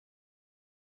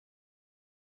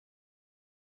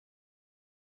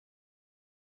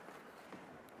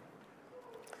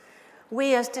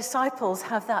We as disciples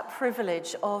have that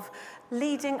privilege of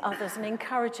leading others and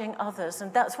encouraging others,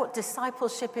 and that's what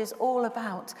discipleship is all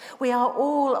about. We are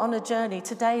all on a journey.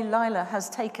 Today, Lila has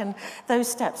taken those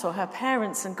steps, or her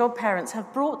parents and godparents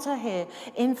have brought her here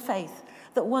in faith,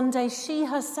 that one day she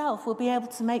herself will be able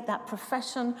to make that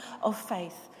profession of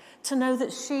faith, to know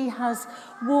that she has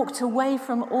walked away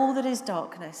from all that is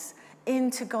darkness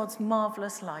into God's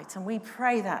marvelous light. And we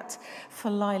pray that for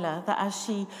Lila, that as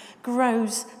she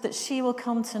grows, that she will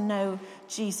come to know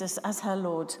Jesus as her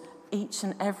Lord each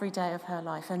and every day of her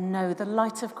life, and know the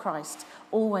light of Christ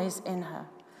always in her.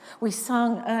 We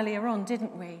sung earlier on,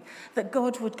 didn't we, that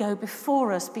God would go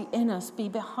before us, be in us, be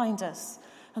behind us.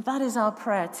 And that is our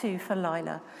prayer too for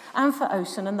Lila and for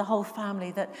Ocean and the whole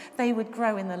family, that they would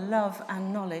grow in the love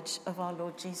and knowledge of our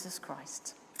Lord Jesus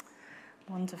Christ.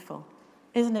 Wonderful.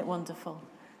 Isn't it wonderful?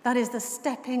 That is the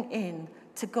stepping in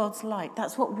to God's light.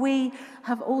 That's what we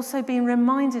have also been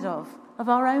reminded of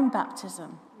our own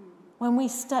baptism. When we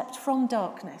stepped from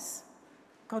darkness,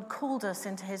 God called us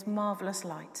into his marvelous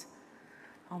light.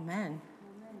 Amen.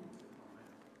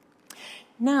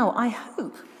 Now, I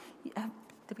hope...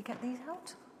 did we get these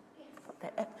out?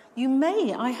 You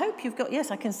may. I hope you've got...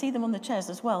 Yes, I can see them on the chairs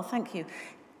as well. Thank you.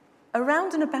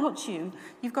 Around and about you,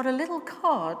 you've got a little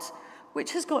card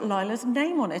which has got Lila's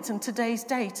name on it and today's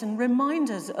date, and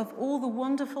reminders of all the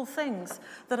wonderful things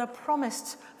that are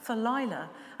promised for Lila.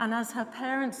 And as her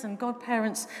parents and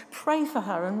godparents pray for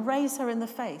her and raise her in the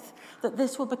faith, that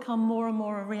this will become more and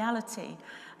more a reality.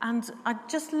 And I'd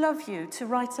just love you to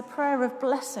write a prayer of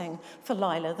blessing for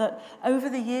Lila, that over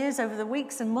the years, over the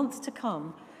weeks and months to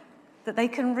come, that they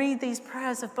can read these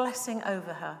prayers of blessing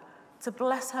over her, to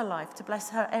bless her life, to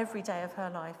bless her every day of her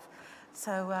life.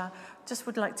 So just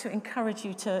would like to encourage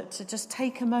you to just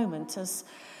take a moment as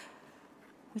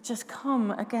we just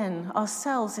come again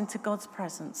ourselves into God's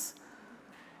presence.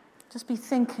 Just be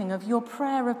thinking of your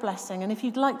prayer of blessing. And if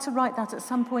you'd like to write that at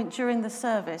some point during the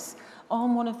service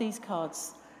on one of these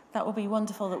cards, that will be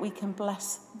wonderful, that we can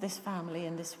bless this family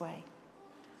in this way.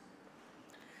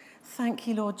 Thank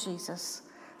you, Lord Jesus.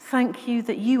 Thank you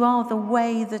that you are the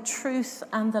way, the truth,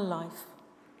 and the life.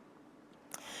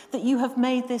 That you have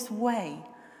made this way,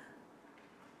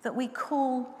 that we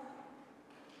call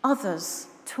others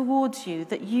towards you,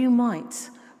 that you might,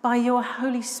 by your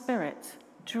Holy Spirit,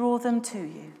 draw them to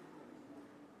you.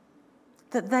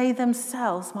 That they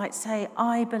themselves might say,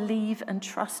 I believe and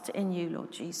trust in you,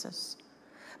 Lord Jesus.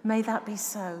 May that be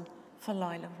so for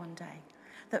Lila one day,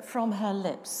 that from her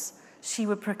lips she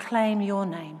would proclaim your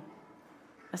name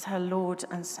as her Lord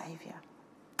and Saviour.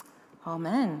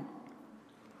 Amen.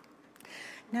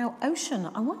 Now, Ocean,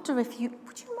 I wonder if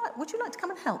would you like to come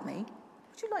and help me?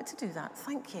 Would you like to do that?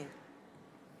 Thank you.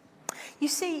 You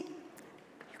see,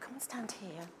 you come and stand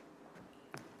here.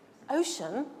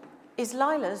 Ocean is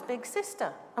Lila's big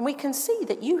sister, and we can see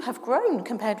that you have grown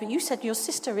compared with, you said your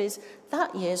sister is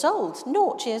that years old,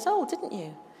 0 years old, didn't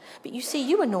you? But you see,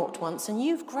 you were 0 once, and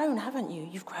you've grown, haven't you?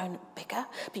 You've grown bigger,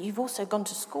 but you've also gone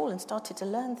to school and started to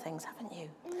learn things, haven't you?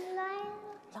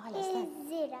 Lila's there.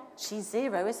 0. She's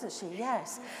 0, isn't she?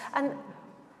 Yes. And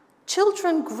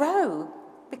children grow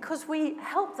because we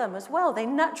help them as well. They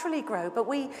naturally grow, but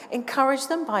we encourage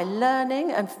them by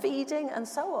learning and feeding and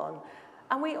so on.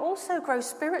 And we also grow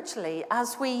spiritually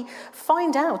as we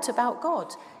find out about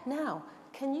God. Now,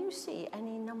 can you see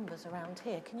any numbers around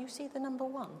here? Can you see the number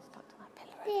 1 stuck to that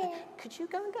pillar over there? Could you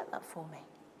go and get that for me?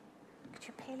 Could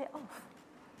you peel it off?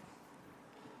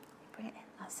 Bring it in.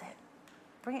 That's it.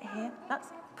 Bring it here.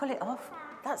 Pull it off.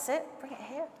 That's it. Bring it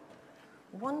here.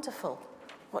 Wonderful.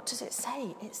 What does it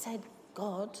say? It said,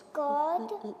 God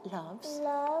loves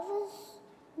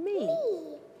me.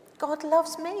 God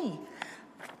loves me.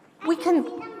 We can...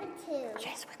 Number 2.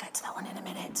 Yes, we'll get to that one in a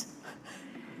minute.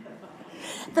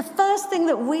 The first thing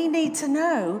that we need to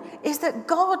know is that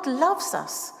God loves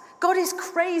us. God is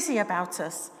crazy about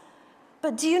us.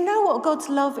 But do you know what God's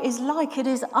love is like? It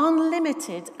is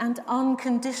unlimited and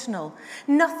unconditional.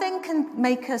 Nothing can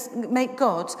make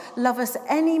God love us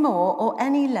any more or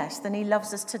any less than he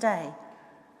loves us today.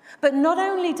 But not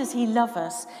only does he love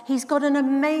us, he's got an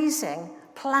amazing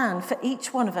plan for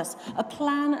each one of us, a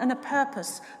plan and a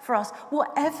purpose for us,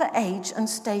 whatever age and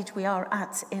stage we are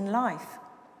at in life.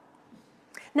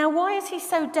 Now, why is he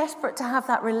so desperate to have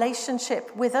that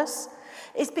relationship with us?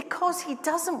 It's because he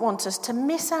doesn't want us to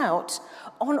miss out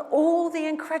on all the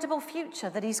incredible future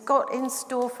that he's got in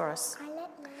store for us.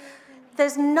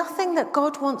 There's nothing that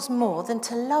God wants more than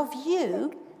to love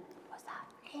you. What's that?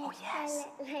 Oh, yes.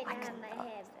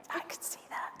 I can see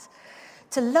that.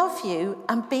 To love you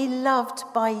and be loved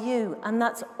by you, and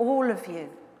that's all of you.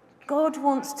 God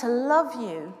wants to love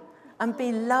you and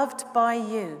be loved by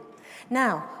you.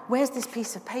 Now, where's this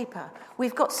piece of paper?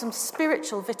 We've got some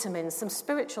spiritual vitamins, some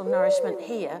spiritual nourishment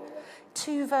here.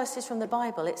 2 verses from the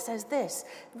Bible. It says this: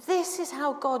 this is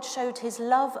how God showed his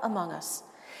love among us.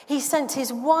 He sent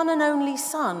his one and only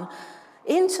Son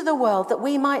into the world that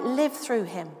we might live through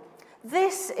him.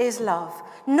 This is love,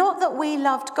 not that we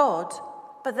loved God,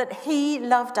 but that he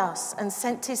loved us and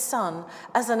sent his Son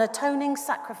as an atoning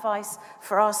sacrifice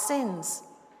for our sins.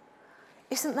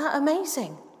 Isn't that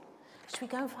amazing? Should we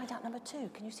go and find out number 2?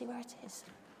 Can you see where it is?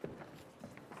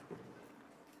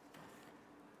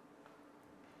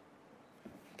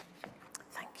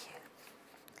 Thank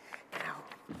you. Now,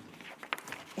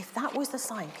 if that was the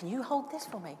sign, can you hold this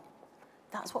for me?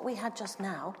 That's what we had just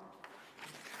now.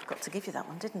 I forgot to give you that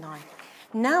one, didn't I?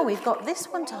 Now we've got this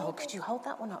one to hold. Could you hold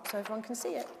that one up so everyone can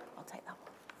see it? I'll take that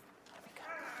one. There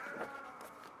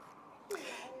we go.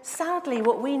 Sadly,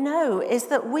 what we know is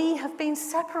that we have been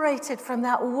separated from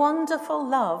that wonderful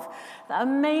love, that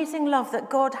amazing love that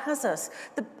God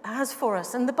has for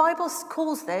us. And the Bible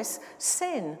calls this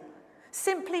sin.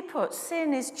 Simply put,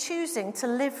 sin is choosing to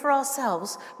live for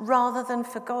ourselves rather than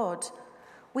for God.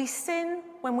 We sin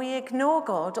when we ignore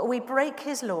God or we break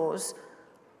his laws,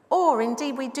 or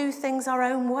indeed we do things our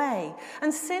own way.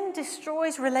 And sin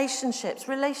destroys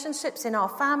relationships in our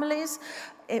families,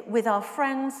 with our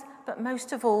friends, but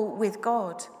most of all with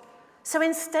God. So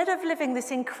instead of living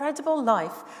this incredible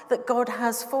life that God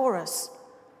has for us,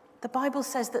 the Bible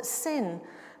says that sin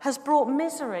has brought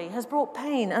misery, has brought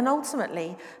pain, and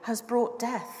ultimately has brought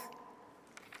death.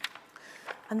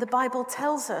 And the Bible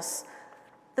tells us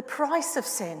the price of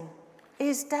sin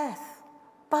is death,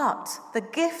 but the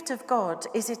gift of God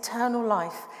is eternal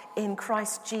life in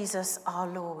Christ Jesus our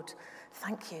Lord.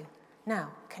 Thank you. Now,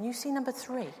 can you see number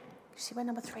 3? You see where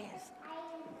number 3 is?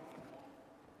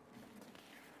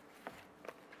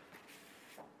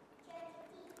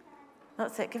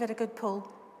 That's it. Give it a good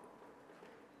pull.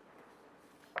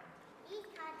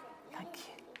 Thank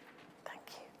you. Thank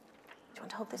you. Do you want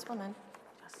to hold this one then?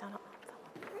 Stand up.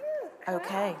 That one.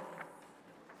 Okay.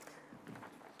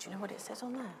 Do you know what it says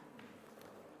on there?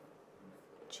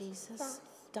 Jesus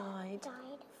died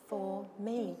for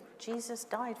me. Jesus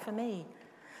died for me.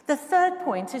 The third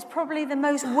point is probably the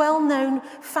most well-known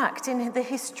fact in the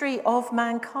history of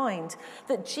mankind,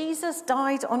 that Jesus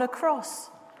died on a cross.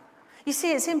 You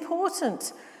see, it's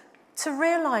important to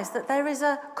realize that there is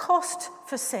a cost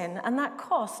for sin, and that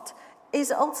cost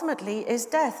is ultimately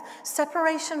death,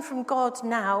 separation from God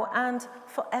now and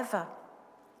forever.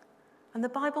 And the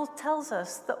Bible tells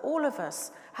us that all of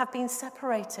us have been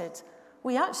separated.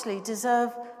 We actually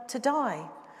deserve to die.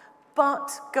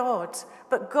 But God,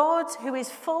 who is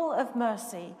full of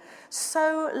mercy,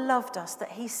 so loved us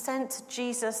that he sent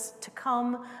Jesus to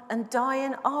come and die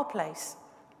in our place.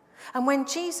 And when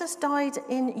Jesus died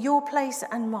in your place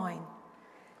and mine,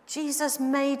 Jesus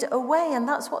made a way, and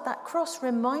that's what that cross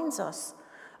reminds us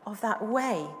of, that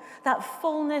way, that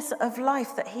fullness of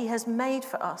life that he has made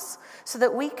for us, so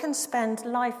that we can spend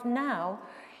life now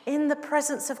in the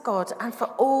presence of God and for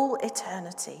all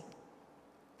eternity.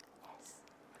 Yes.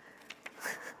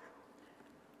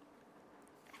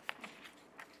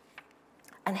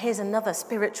 And here's another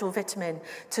spiritual vitamin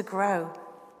to grow.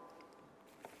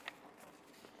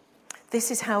 This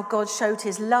is how God showed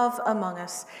his love among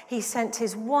us. He sent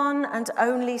his one and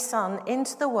only Son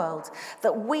into the world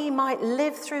that we might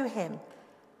live through him.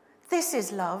 This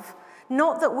is love,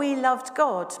 not that we loved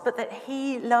God, but that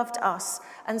he loved us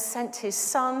and sent his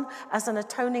Son as an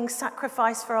atoning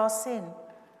sacrifice for our sin.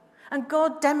 And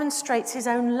God demonstrates his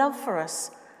own love for us.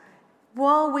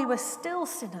 While we were still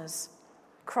sinners,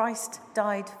 Christ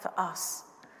died for us.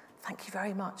 Thank you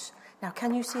very much. Now,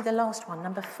 can you see the last one,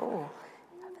 number 4?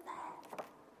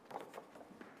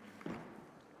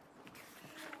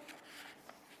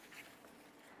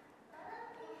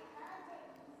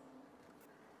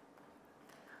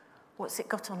 What's it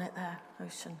got on it there,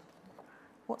 Ocean?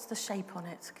 What's the shape on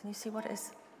it? Can you see what it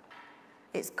is?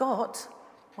 It's got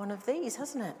one of these,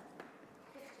 hasn't it?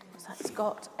 So it's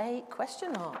got a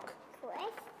question mark.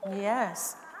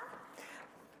 Yes.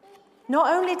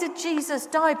 Not only did Jesus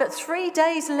die, but 3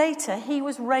 days later, he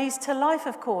was raised to life,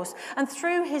 of course. And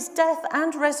through his death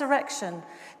and resurrection,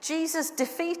 Jesus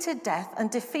defeated death and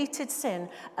defeated sin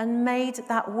and made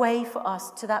that way for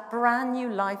us to that brand new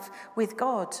life with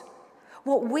God.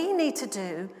 What we need to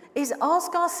do is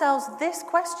ask ourselves this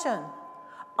question: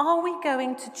 are we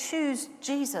going to choose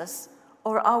Jesus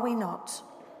or are we not?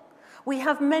 We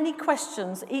have many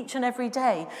questions each and every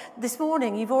day. This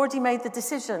morning, you've already made the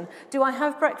decision. Do I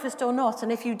have breakfast or not?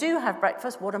 And if you do have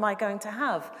breakfast, what am I going to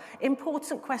have?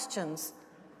 Important questions.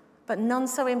 but none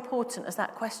so important as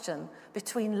that question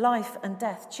between life and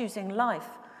death, choosing life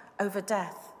over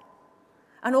death.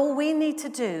 And all we need to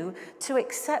do to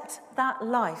accept that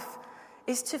life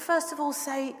is to first of all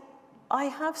say, I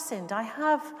have sinned. I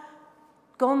have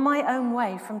gone my own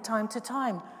way from time to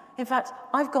time. In fact,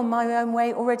 I've gone my own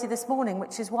way already this morning,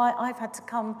 which is why I've had to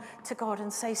come to God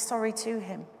and say sorry to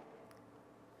him.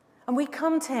 And we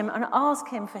come to him and ask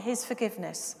him for his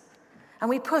forgiveness. And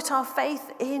we put our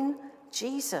faith in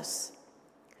Jesus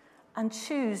and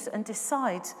choose and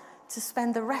decide to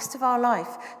spend the rest of our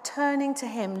life turning to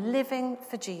him, living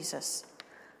for Jesus.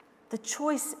 The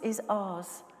choice is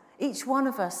ours, each one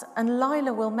of us, and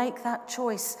Lila will make that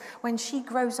choice when she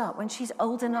grows up, when she's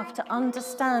old enough to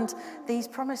understand these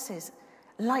promises,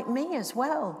 like me as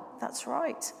well. That's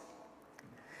right.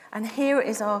 And here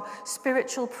is our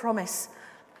spiritual promise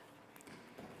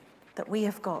that we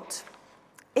have got.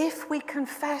 If we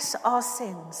confess our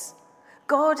sins,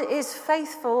 God is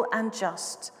faithful and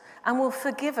just and will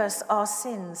forgive us our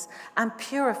sins and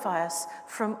purify us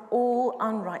from all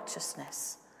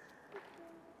unrighteousness.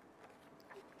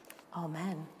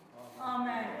 Amen.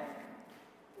 Amen.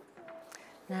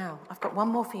 Now, I've got one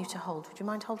more for you to hold. Would you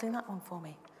mind holding that one for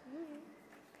me?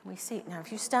 Can we see? Now,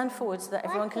 if you stand forward so that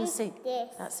everyone can see. This?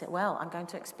 That's it. Well, I'm going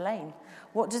to explain.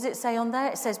 What does it say on there?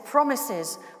 It says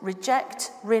promises,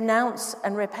 reject, renounce,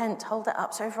 and repent. Hold that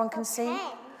up so everyone can see.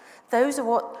 Those are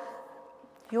what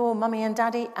your mummy and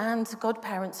daddy and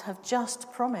godparents have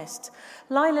just promised.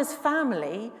 Lila's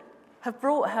family have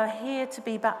brought her here to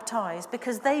be baptized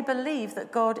because they believe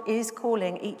that God is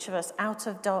calling each of us out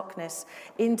of darkness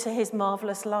into his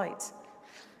marvelous light.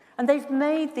 And they've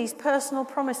made these personal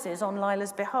promises on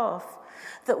Lila's behalf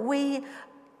that we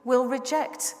will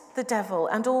reject the devil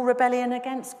and all rebellion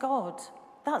against God.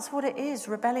 That's what it is,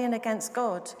 rebellion against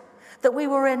God. That we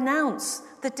will renounce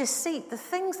the deceit, the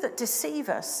things that deceive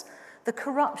us, the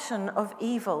corruption of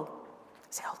evil.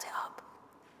 So hold it up.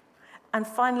 And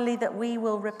finally, that we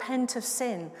will repent of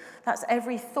sin. That's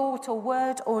every thought or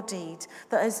word or deed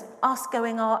that is us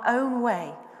going our own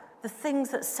way. The things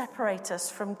that separate us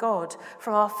from God,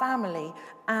 from our family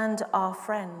and our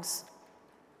friends.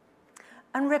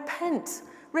 And repent.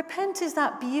 Repent is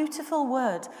that beautiful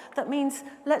word that means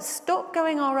let's stop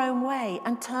going our own way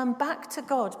and turn back to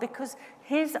God because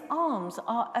his arms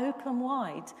are open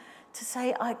wide to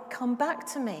say, I come back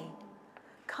to me.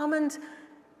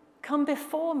 Come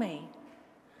before me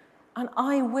and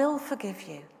I will forgive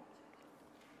you.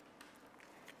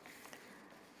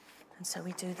 And so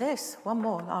we do this. One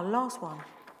more, our last one.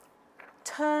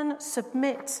 Turn,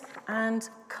 submit, and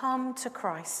come to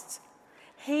Christ.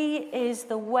 He is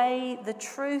the way, the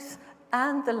truth,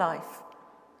 and the life.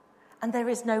 And there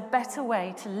is no better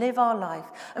way to live our life.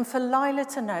 And for Lila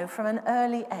to know from an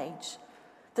early age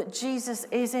that Jesus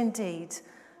is indeed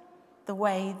the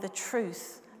way, the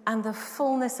truth, and the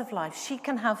fullness of life. She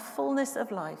can have fullness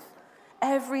of life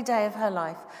every day of her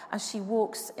life as she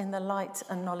walks in the light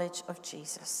and knowledge of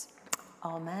Jesus.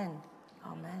 Amen.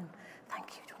 Amen. Thank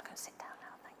you. Do you want to go sit down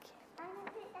now? Thank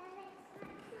you.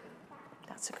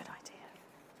 That's a good idea.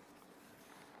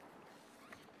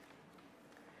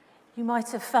 You might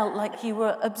have felt like you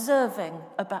were observing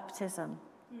a baptism,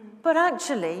 but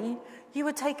actually you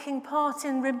were taking part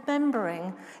in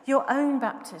remembering your own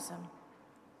baptism,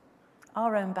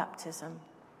 our own baptism.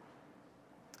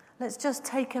 Let's just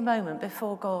take a moment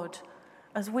before God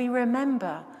as we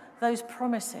remember those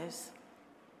promises.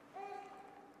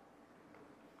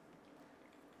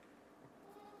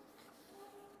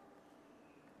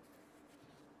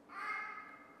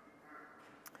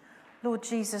 Lord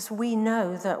Jesus, we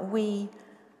know that we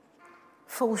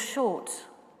fall short.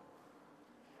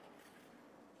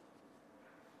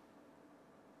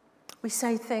 We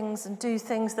say things and do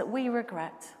things that we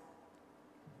regret.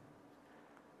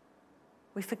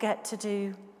 We forget to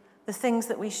do the things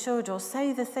that we should or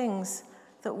say the things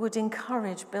that would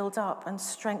encourage, build up, and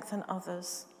strengthen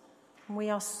others. And we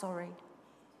are sorry.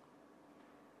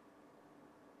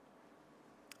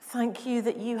 Thank you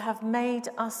that you have made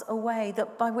us a way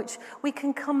that by which we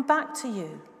can come back to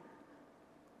you.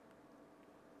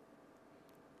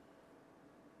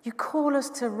 You call us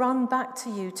to run back to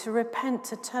you, to repent,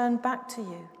 to turn back to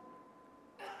you.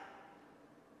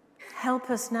 Help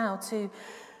us now to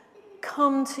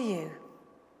come to you,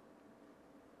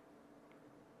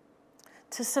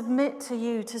 to submit to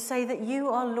you, to say that you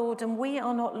are Lord and we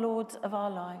are not lords of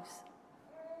our lives.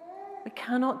 We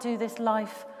cannot do this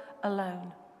life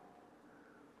alone.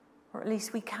 Or at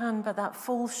least we can, but that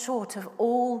falls short of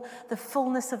all the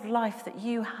fullness of life that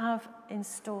you have in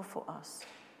store for us,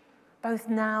 both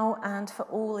now and for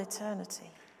all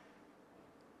eternity.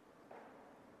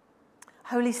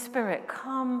 Holy Spirit,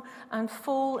 come and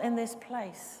fall in this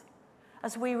place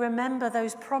as we remember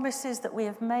those promises that we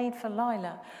have made for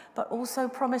Lila, but also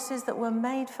promises that were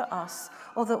made for us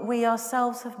or that we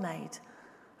ourselves have made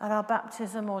at our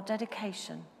baptism or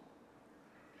dedication.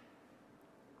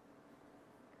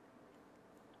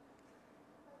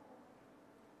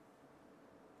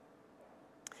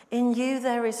 In you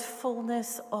there is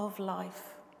fullness of life.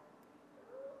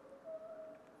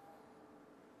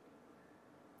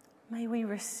 May we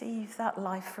receive that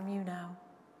life from you now.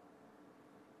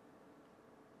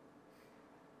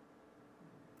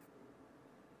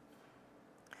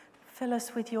 Fill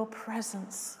us with your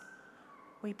presence,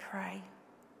 we pray.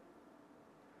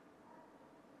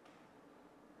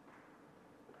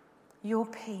 Your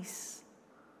peace,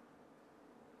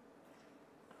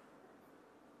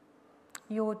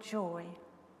 your joy,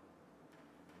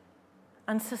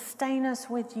 and sustain us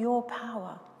with your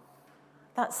power,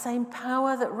 that same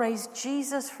power that raised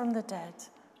Jesus from the dead.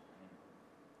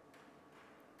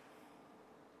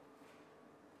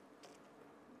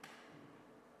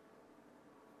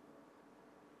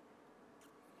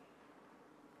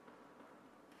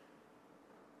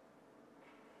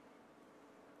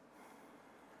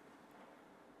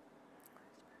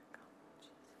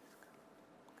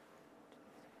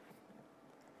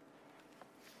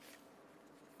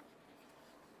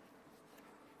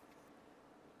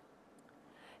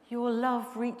 Your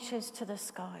love reaches to the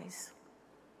skies.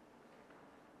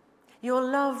 Your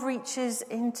love reaches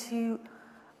into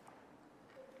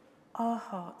our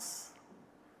hearts.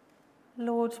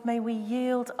 Lord, may we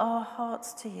yield our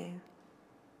hearts to you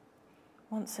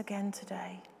once again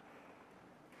today.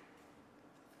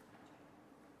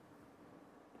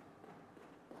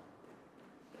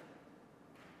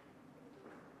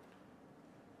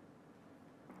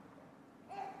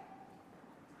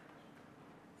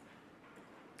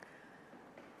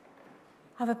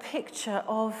 Have a picture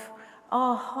of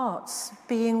our hearts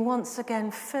being once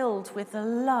again filled with the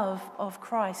love of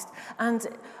Christ, and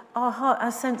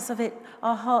our sense of it,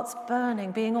 our hearts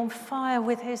burning, being on fire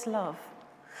with his love.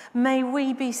 May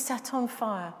we be set on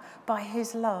fire by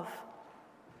his love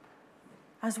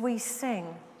as we sing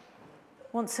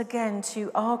once again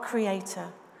to our Creator,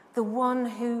 the one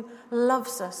who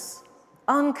loves us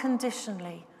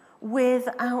unconditionally,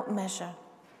 without measure,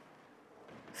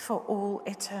 for all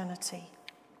eternity.